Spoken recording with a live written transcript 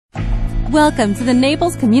Welcome to the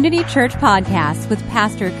Naples Community Church Podcast with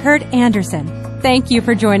Pastor Kurt Anderson. Thank you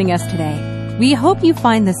for joining us today. We hope you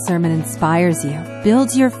find this sermon inspires you,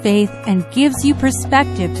 builds your faith, and gives you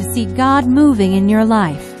perspective to see God moving in your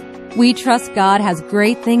life. We trust God has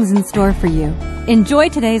great things in store for you. Enjoy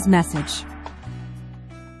today's message.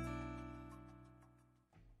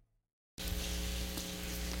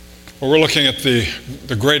 Well, we're looking at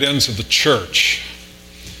the great ends of the church.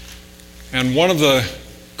 And one of the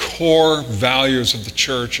core values of the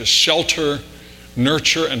church is shelter,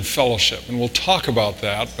 nurture, and fellowship. And we'll talk about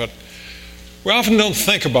that, but we often don't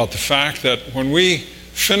think about the fact that when we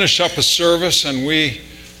finish up a service and we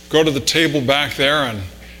go to the table back there and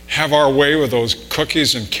have our way with those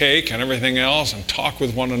cookies and cake and everything else and talk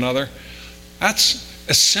with one another, that's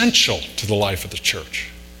essential to the life of the church.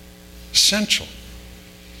 Essential.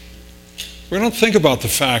 We don't think about the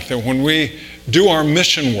fact that when we do our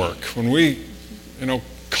mission work, when we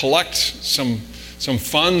collect some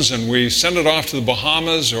funds and we send it off to the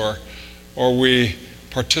Bahamas, or we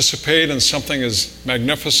participate in something as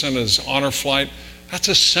magnificent as Honor Flight, that's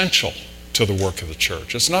essential to the work of the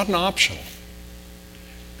church. It's not an optional.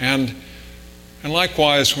 And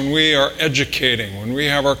likewise, when we are educating, when we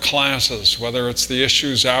have our classes, whether it's the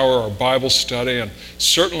Issues Hour or Bible study, and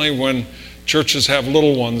certainly when churches have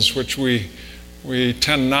little ones, which we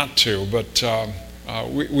tend not to, but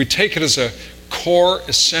we take it as a core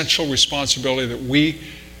essential responsibility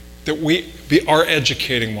that we are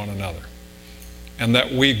educating one another and that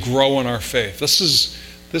we grow in our faith. This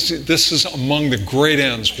is among the great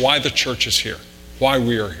ends why the church is here, why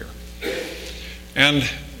we are here. And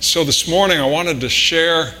so this morning I wanted to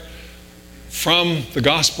share from the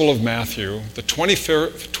Gospel of Matthew, the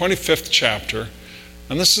 25th chapter,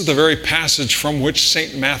 and this is the very passage from which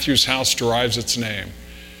St. Matthew's house derives its name.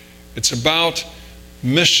 It's about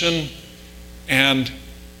mission and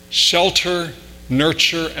shelter,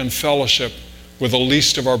 nurture, and fellowship with the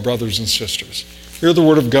least of our brothers and sisters. Hear the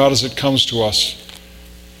word of God as it comes to us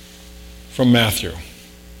from Matthew.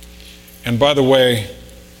 And by the way,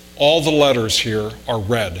 all the letters here are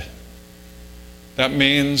red. That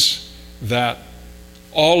means that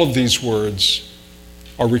all of these words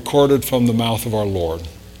are recorded from the mouth of our Lord.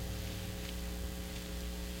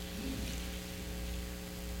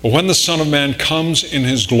 But when the Son of Man comes in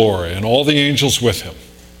his glory and all the angels with him,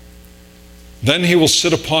 then he will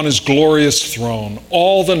sit upon his glorious throne.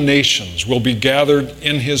 All the nations will be gathered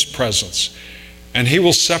in his presence, and he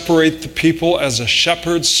will separate the people as a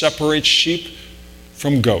shepherd separates sheep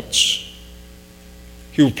from goats.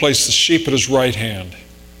 He will place the sheep at his right hand,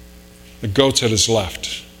 the goats at his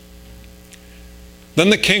left. Then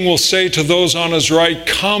the king will say to those on his right,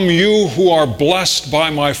 "Come, you who are blessed by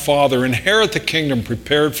my Father, inherit the kingdom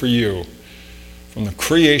prepared for you from the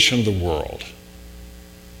creation of the world.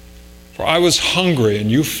 For I was hungry, and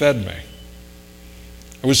you fed me.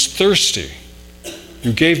 I was thirsty,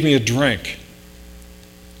 you gave me a drink.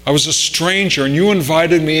 I was a stranger, and you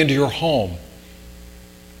invited me into your home.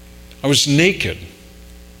 I was naked,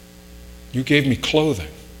 you gave me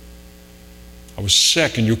clothing. I was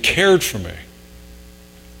sick, and you cared for me.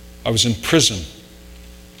 I was in prison.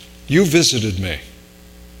 You visited me."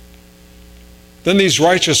 Then these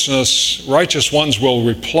righteous ones will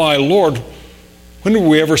reply, "Lord, when did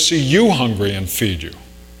we ever see you hungry and feed you?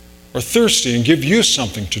 Or thirsty and give you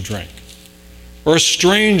something to drink? Or a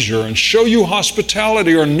stranger and show you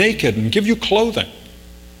hospitality? Or naked and give you clothing?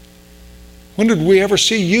 When did we ever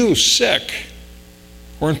see you sick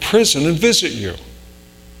or in prison and visit you?"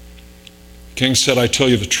 The king said, "I tell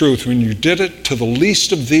you the truth, when you did it to the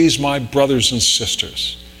least of these, my brothers and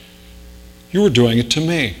sisters, you were doing it to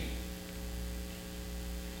me."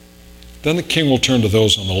 Then the king will turn to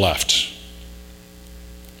those on the left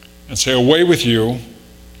and say, "Away with you,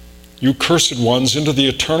 you cursed ones, into the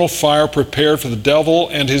eternal fire prepared for the devil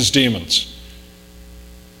and his demons.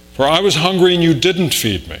 For I was hungry and you didn't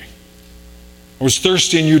feed me. I was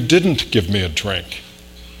thirsty and you didn't give me a drink.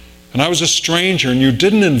 And I was a stranger, and you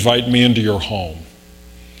didn't invite me into your home.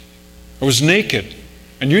 I was naked,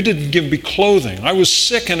 and you didn't give me clothing. I was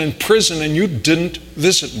sick and in prison, and you didn't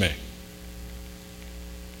visit me."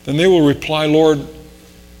 Then they will reply, "Lord,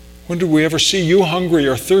 when did we ever see you hungry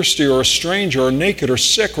or thirsty or a stranger or naked or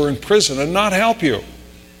sick or in prison and not help you?"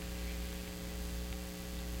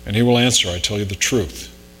 And he will answer, "I tell you the truth.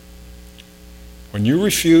 When you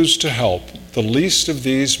refuse to help the least of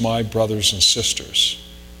these, my brothers and sisters,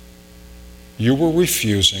 you were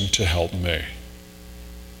refusing to help me."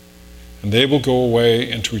 And they will go away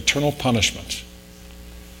into eternal punishment,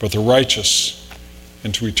 but the righteous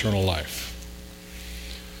into eternal life.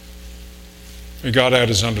 May God add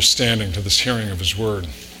his understanding to this hearing of his word.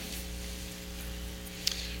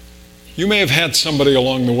 You may have had somebody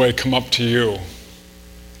along the way come up to you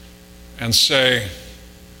and say,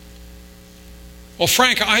 well,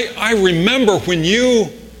 Frank, I remember when you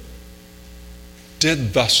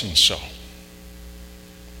did thus and so.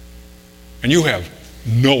 And you have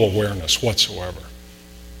no awareness whatsoever.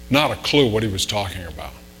 Not a clue what he was talking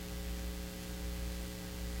about.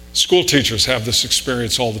 School teachers have this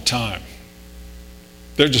experience all the time.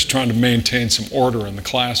 They're just trying to maintain some order in the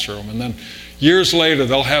classroom. And then years later,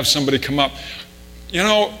 they'll have somebody come up, you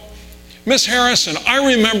know, Miss Harrison,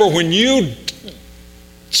 I remember when you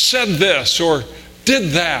said this or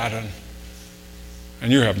did that,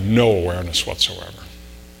 and you have no awareness whatsoever.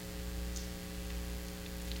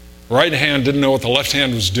 The right hand didn't know what the left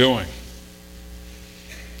hand was doing.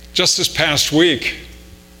 Just this past week,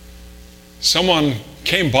 someone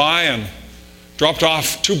came by and dropped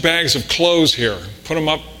off 2 bags of clothes here, put them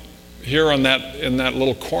up here in that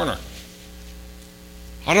little corner.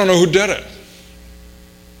 I don't know who did it.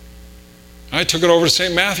 I took it over to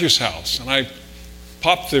St. Matthew's house, and I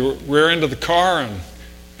popped the rear end of the car,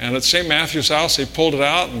 and at St. Matthew's house, they pulled it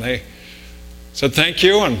out, and they said, thank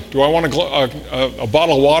you, and do I want a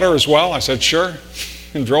bottle of water as well? I said, sure,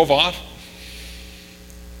 and drove off.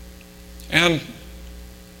 And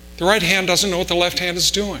the right hand doesn't know what the left hand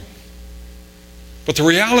is doing. But the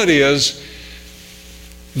reality is,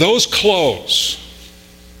 those clothes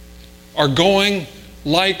are going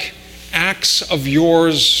like acts of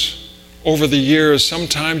yours over the years.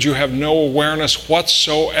 Sometimes you have no awareness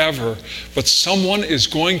whatsoever, but someone is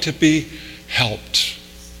going to be helped.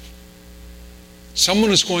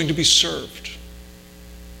 Someone is going to be served.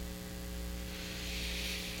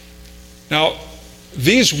 Now,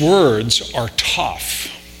 these words are tough.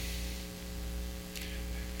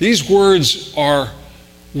 These words are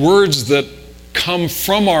words that come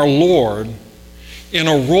from our Lord in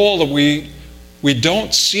a role that we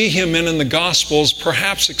don't see him in the Gospels,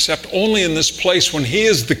 perhaps except only in this place when he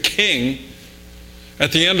is the king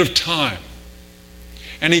at the end of time.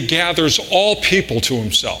 And he gathers all people to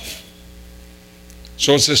himself.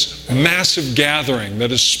 So it's this massive gathering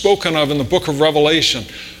that is spoken of in the book of Revelation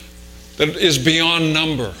that is beyond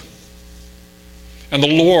number. And the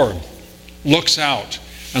Lord looks out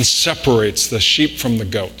and separates the sheep from the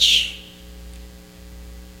goats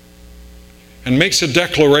and makes a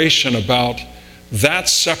declaration about that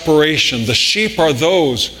separation. The sheep are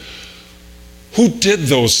those who did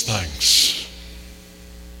those things.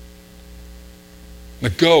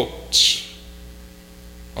 The goats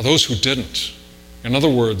are those who didn't. In other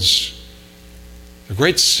words, the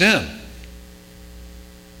great sin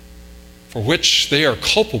for which they are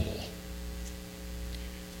culpable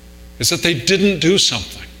is that they didn't do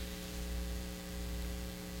something.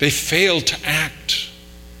 They failed to act.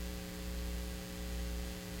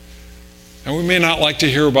 And we may not like to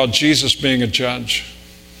hear about Jesus being a judge.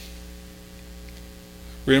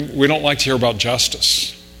 We don't like to hear about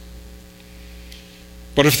justice.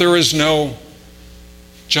 But if there is no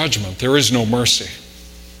judgment, there is no mercy.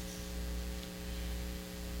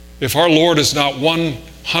 If our Lord is not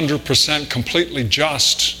 100% completely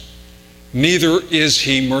just, neither is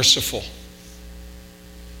he merciful.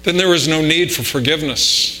 Then there is no need for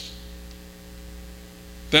forgiveness.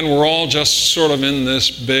 Then we're all just sort of in this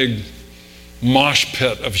big mosh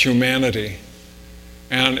pit of humanity.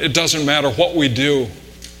 And it doesn't matter what we do.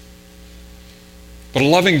 But a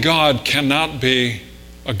loving God cannot be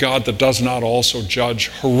a God that does not also judge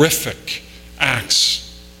horrific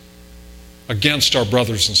acts against our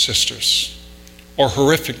brothers and sisters, or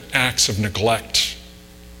horrific acts of neglect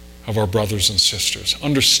of our brothers and sisters.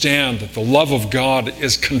 Understand that the love of God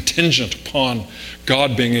is contingent upon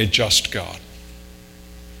God being a just God.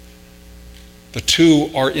 The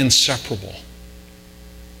two are inseparable.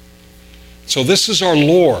 So this is our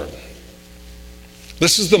Lord.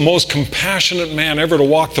 This is the most compassionate man ever to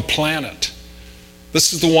walk the planet.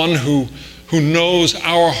 This is the one who knows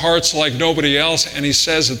our hearts like nobody else, and he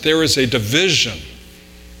says that there is a division.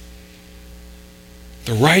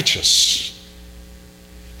 The righteous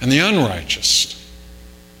and the unrighteous.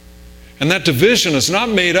 And that division is not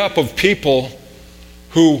made up of people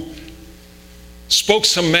who spoke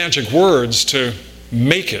some magic words to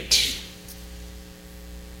make it.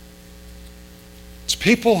 It's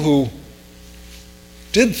people who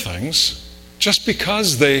did things just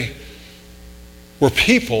because they were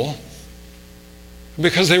people,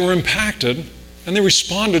 because they were impacted and they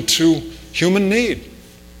responded to human need.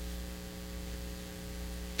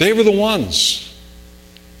 They were the ones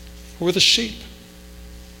who were the sheep,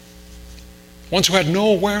 ones who had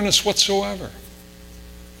no awareness whatsoever.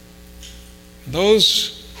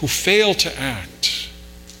 Those who failed to act,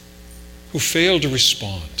 who failed to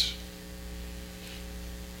respond.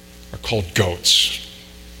 called goats.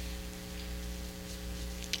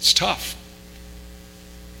 It's tough.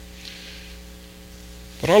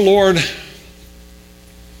 But our Lord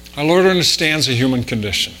understands the human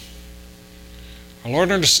condition. Our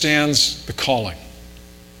Lord understands the calling.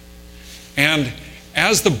 And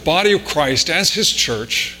as the body of Christ, as His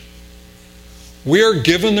church, we are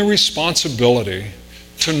given the responsibility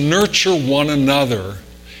to nurture one another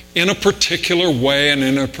in a particular way and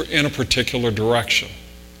in a particular direction.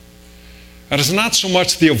 That is not so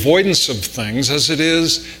much the avoidance of things as it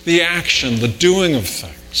is the action, the doing of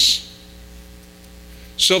things.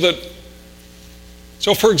 So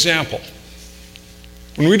for example,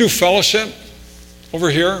 when we do fellowship over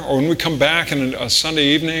here, or when we come back on a Sunday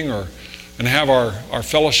evening and have our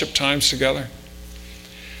fellowship times together,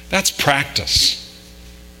 that's practice.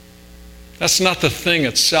 That's not the thing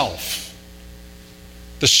itself.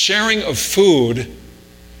 The sharing of food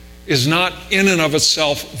is not in and of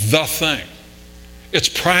itself the thing. It's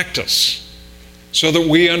practice so that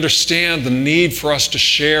we understand the need for us to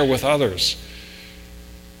share with others.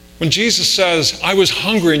 When Jesus says, I was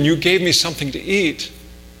hungry and you gave me something to eat,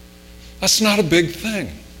 that's not a big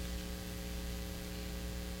thing.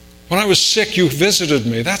 When I was sick, you visited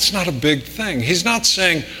me. That's not a big thing. He's not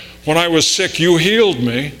saying, when I was sick, you healed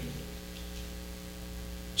me.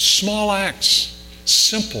 Small acts,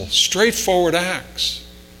 simple, straightforward acts.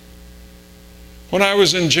 When I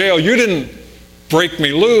was in jail, you didn't break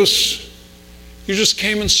me loose. You just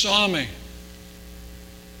came and saw me.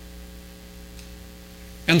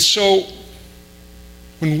 And so,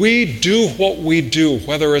 when we do what we do,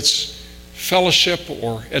 whether it's fellowship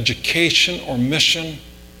or education or mission,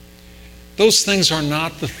 those things are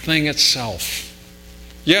not the thing itself.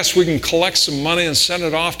 Yes, we can collect some money and send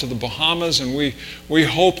it off to the Bahamas, and we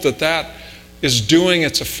hope that is doing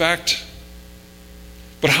its effect.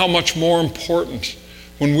 But how much more important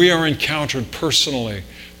when we are encountered personally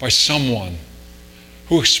by someone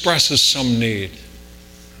who expresses some need.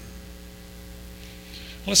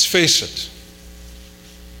 Let's face it.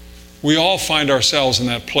 We all find ourselves in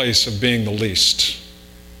that place of being the least.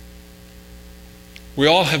 We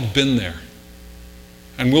all have been there,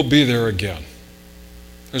 and we'll be there again.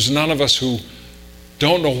 There's none of us who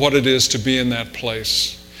don't know what it is to be in that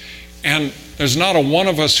place. And there's not a one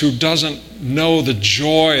of us who doesn't know the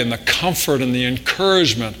joy and the comfort and the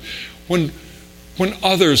encouragement when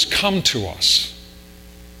others come to us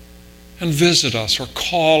and visit us or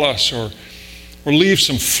call us or leave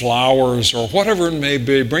some flowers or whatever it may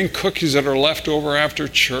be, bring cookies that are left over after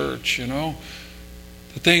church,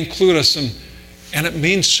 that they include us, and it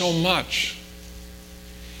means so much.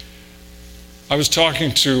 I was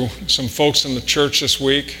talking to some folks in the church this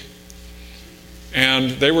week,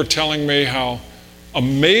 and they were telling me how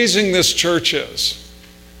amazing this church is.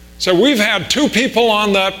 So we've had 2 people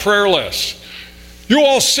on that prayer list. You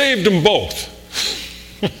all saved them both.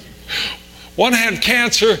 One had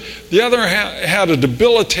cancer, the other had a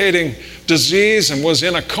debilitating disease and was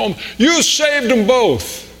in a coma. You saved them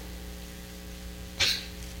both.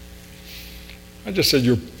 I just said,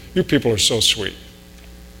 you people are so sweet.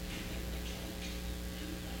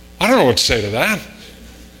 I don't know what to say to that.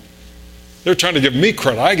 They're trying to give me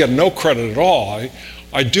credit. I get no credit at all.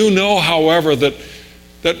 I do know, however, that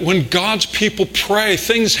when God's people pray,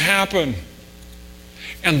 things happen.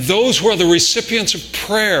 And those who are the recipients of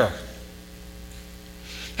prayer,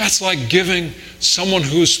 that's like giving someone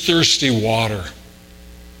who's thirsty water,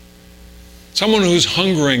 someone who's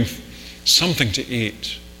hungering something to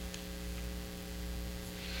eat.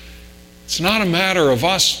 It's not a matter of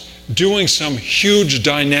us doing some huge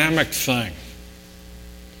dynamic thing,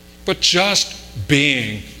 but just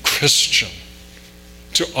being Christian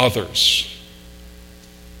to others,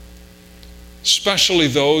 especially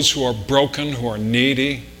those who are broken, who are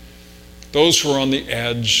needy, those who are on the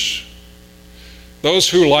edge, those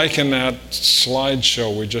who, like in that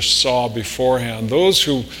slideshow we just saw beforehand, those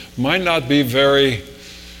who might not be very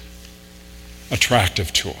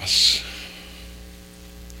attractive to us.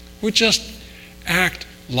 We just act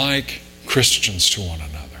like Christians to one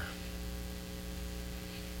another.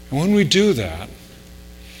 And when we do that,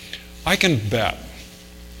 I can bet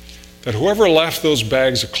that whoever left those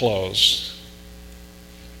bags of clothes,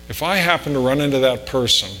 if I happen to run into that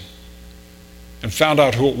person and found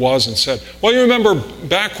out who it was and said, well, you remember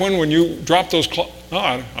back when you dropped those clothes? No,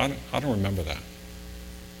 I don't remember that.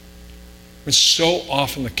 It's so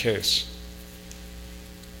often the case.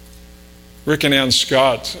 Rick and Ann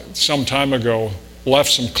Scott, some time ago,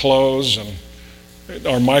 left some clothes, and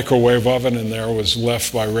our microwave oven in there was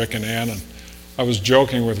left by Rick and Ann. And I was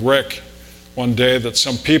joking with Rick one day that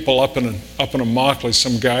some people up in Immokalee,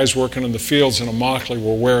 some guys working in the fields in Immokalee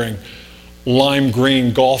were wearing lime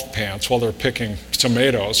green golf pants while they're picking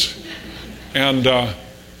tomatoes. And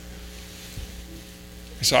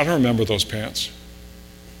he said, I don't remember those pants.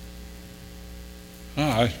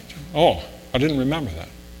 I didn't remember that.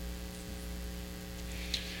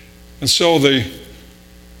 And so the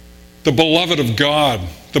beloved of God,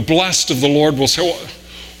 the blessed of the Lord will say, well,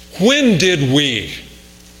 when did we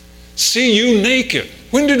see you naked?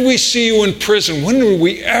 When did we see you in prison? When did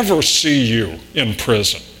we ever see you in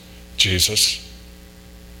prison, Jesus?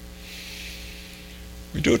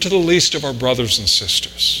 We do it to the least of our brothers and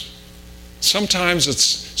sisters. Sometimes it's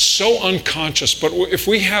so unconscious, but if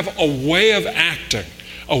we have a way of acting,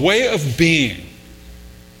 a way of being,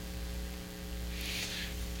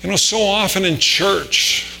 so often in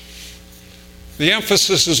church, the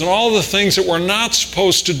emphasis is on all the things that we're not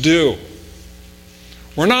supposed to do.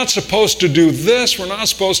 We're not supposed to do this, we're not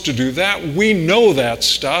supposed to do that. We know that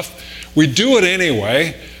stuff. We do it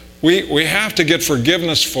anyway. We have to get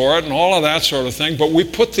forgiveness for it and all of that sort of thing, but we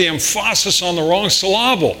put the emphasis on the wrong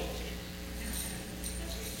syllable.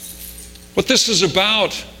 What this is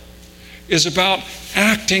about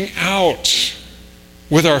acting out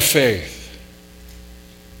with our faith.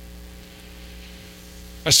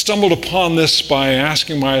 I stumbled upon this by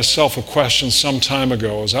asking myself a question some time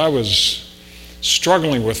ago as I was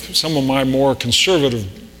struggling with some of my more conservative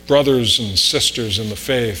brothers and sisters in the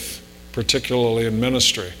faith, particularly in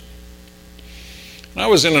ministry. And I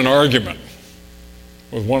was in an argument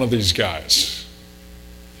with one of these guys.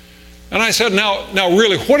 And I said, now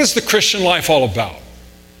really, what is the Christian life all about?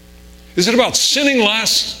 Is it about sinning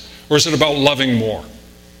less, or is it about loving more?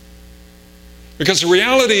 Because the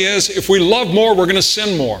reality is, if we love more, we're going to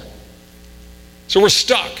sin more. So we're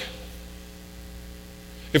stuck.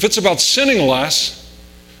 If it's about sinning less,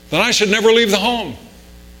 then I should never leave the home.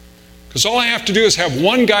 Because all I have to do is have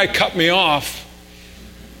one guy cut me off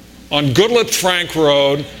on Goodlet Frank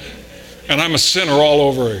Road, and I'm a sinner all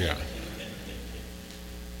over again.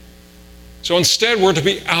 So instead, we're to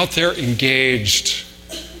be out there engaged.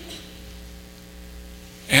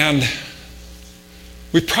 And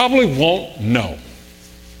we probably won't know.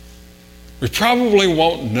 We probably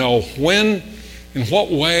won't know when, in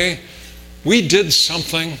what way, we did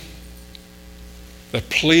something that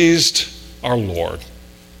pleased our Lord.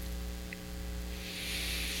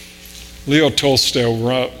 Leo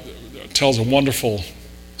Tolstoy tells a wonderful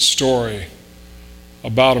story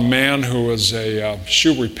about a man who was a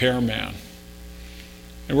shoe repairman.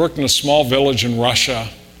 He worked in a small village in Russia,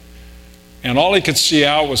 and all he could see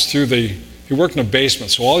out was he worked in a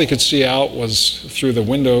basement, so all he could see out was through the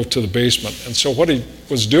window to the basement. And so what he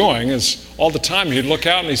was doing is all the time he'd look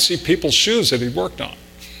out and he'd see people's shoes that he'd worked on.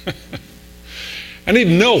 And he'd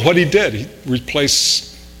know what he did. He'd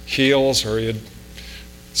replace heels, or he had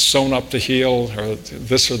sewn up the heel, or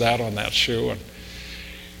this or that on that shoe.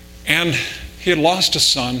 And he had lost a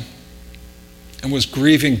son and was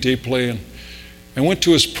grieving deeply, and went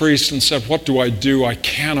to his priest and said, what do? I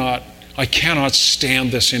cannot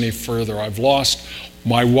stand this any further. I've lost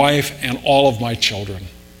my wife and all of my children.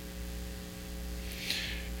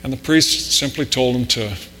 And the priest simply told him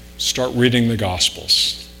to start reading the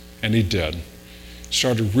Gospels. And he did. He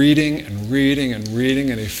started reading and reading and reading,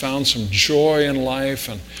 and he found some joy in life.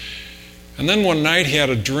 And then one night he had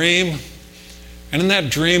a dream, and in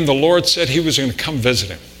that dream the Lord said he was going to come visit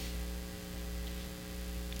him.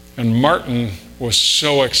 And Martin was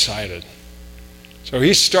so excited. So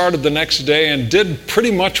he started the next day and did pretty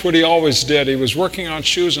much what he always did. He was working on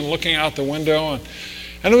shoes and looking out the window,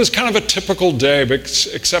 and it was kind of a typical day,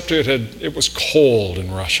 except it was cold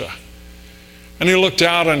in Russia. And he looked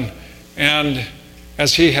out, and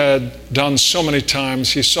as he had done so many times,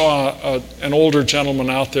 he saw an older gentleman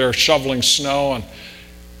out there shoveling snow,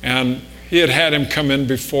 and he had him come in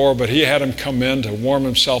before, but he had him come in to warm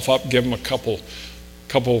himself up, give him a couple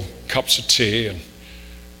cups of tea,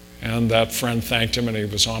 and that friend thanked him, and he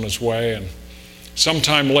was on his way. And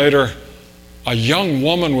sometime later, a young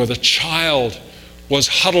woman with a child was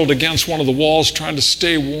huddled against one of the walls trying to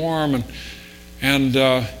stay warm,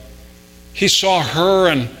 and he saw her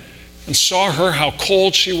and saw her, how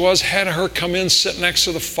cold she was, had her come in, sit next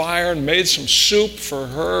to the fire, and made some soup for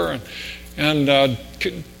her, and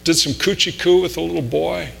did some coochie-coo with the little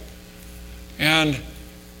boy. And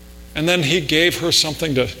then he gave her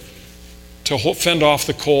something to fend off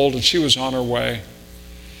the cold, and she was on her way.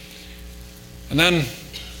 And then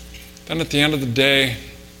at the end of the day,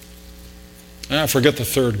 I forget the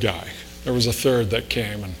third guy. There was a third that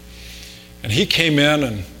came, and he came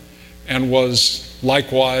in and was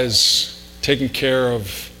likewise taking care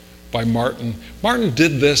of by Martin. Martin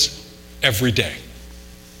did this every day.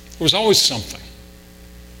 There was always something.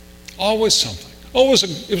 Always something. Oh,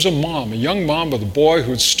 it was a mom, a young mom with a boy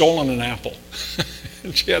who had stolen an apple.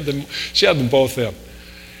 And she had them both in.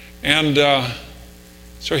 And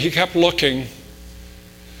so he kept looking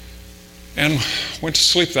and went to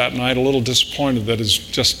sleep that night a little disappointed that it's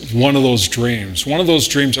just one of those dreams. One of those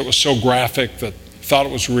dreams that was so graphic that thought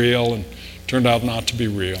it was real and turned out not to be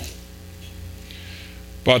real.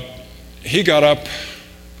 But he got up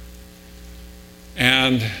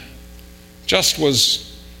and just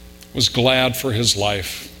was glad for his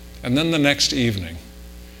life. And then the next evening,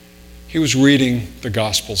 he was reading the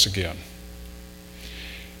Gospels again.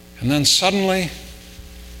 And then suddenly,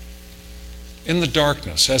 in the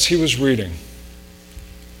darkness, as he was reading,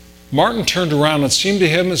 Martin turned around and it seemed to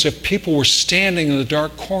him as if people were standing in the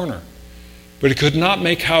dark corner, but he could not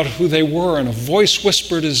make out who they were, and a voice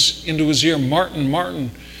whispered into his ear, "Martin,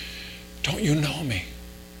 Martin, don't you know me?"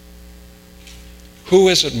 "Who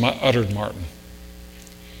is it?" uttered Martin.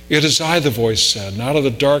 "It is I," the voice said, and out of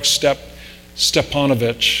the dark stepped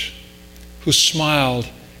Stepanovich, who smiled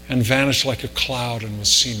and vanished like a cloud and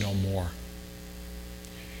was seen no more.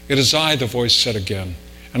 "It is I," the voice said again,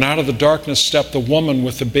 and out of the darkness stepped the woman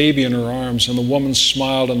with the baby in her arms, and the woman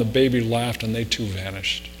smiled and the baby laughed, and they too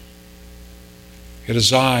vanished. "It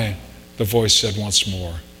is I," the voice said once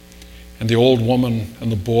more, and the old woman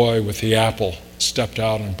and the boy with the apple stepped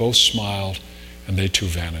out, and both smiled, and they too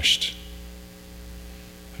vanished.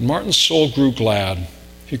 And Martin's soul grew glad.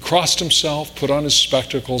 He crossed himself, put on his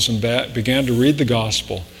spectacles, and began to read the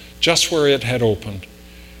gospel just where it had opened.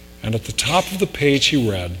 And at the top of the page he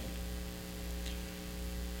read,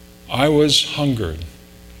 "I was hungered,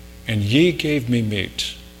 and ye gave me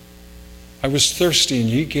meat. I was thirsty, and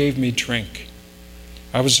ye gave me drink.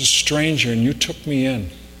 I was a stranger, and you took me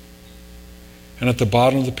in." And at the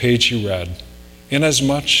bottom of the page he read,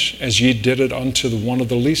 "Inasmuch as ye did it unto one of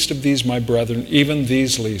the least of these my brethren, even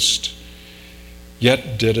these least,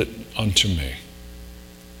 yet did it unto me."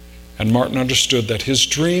 And Martin understood that his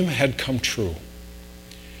dream had come true,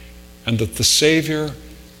 and that the Savior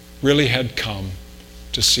really had come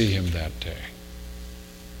to see him that day.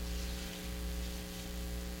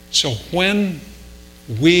 So when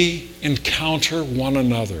we encounter one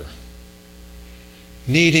another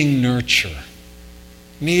needing nurture,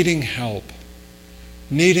 needing help,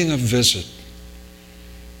 needing a visit,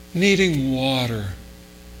 needing water,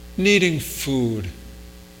 needing food,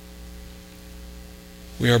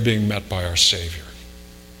 we are being met by our Savior.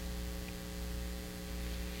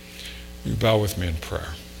 You bow with me in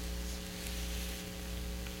prayer.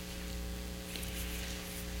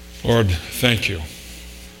 Lord, thank you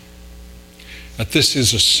that this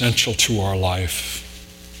is essential to our life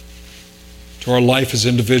as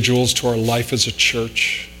individuals, to our life as a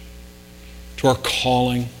church, to our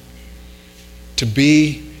calling, to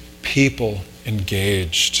be people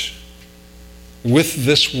engaged with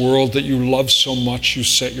this world that you love so much you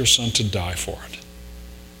set your Son to die for it.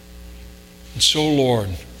 And so,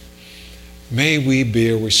 Lord, may we be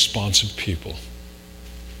a responsive people,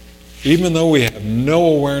 even though we have no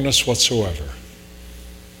awareness whatsoever.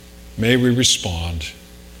 May we respond,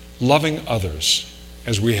 loving others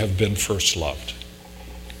as we have been first loved.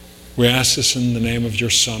 We ask this in the name of your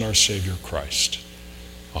Son, our Savior, Christ.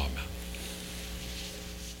 Amen.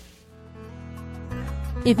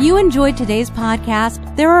 If you enjoyed today's podcast,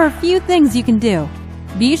 there are a few things you can do.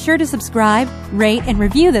 Be sure to subscribe, rate, and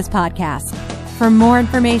review this podcast. For more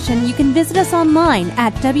information, you can visit us online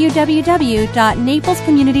at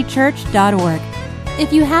www.naplescommunitychurch.org.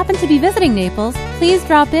 If you happen to be visiting Naples, please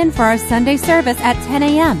drop in for our Sunday service at 10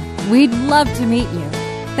 a.m. We'd love to meet you.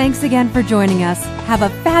 Thanks again for joining us. Have a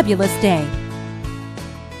fabulous day.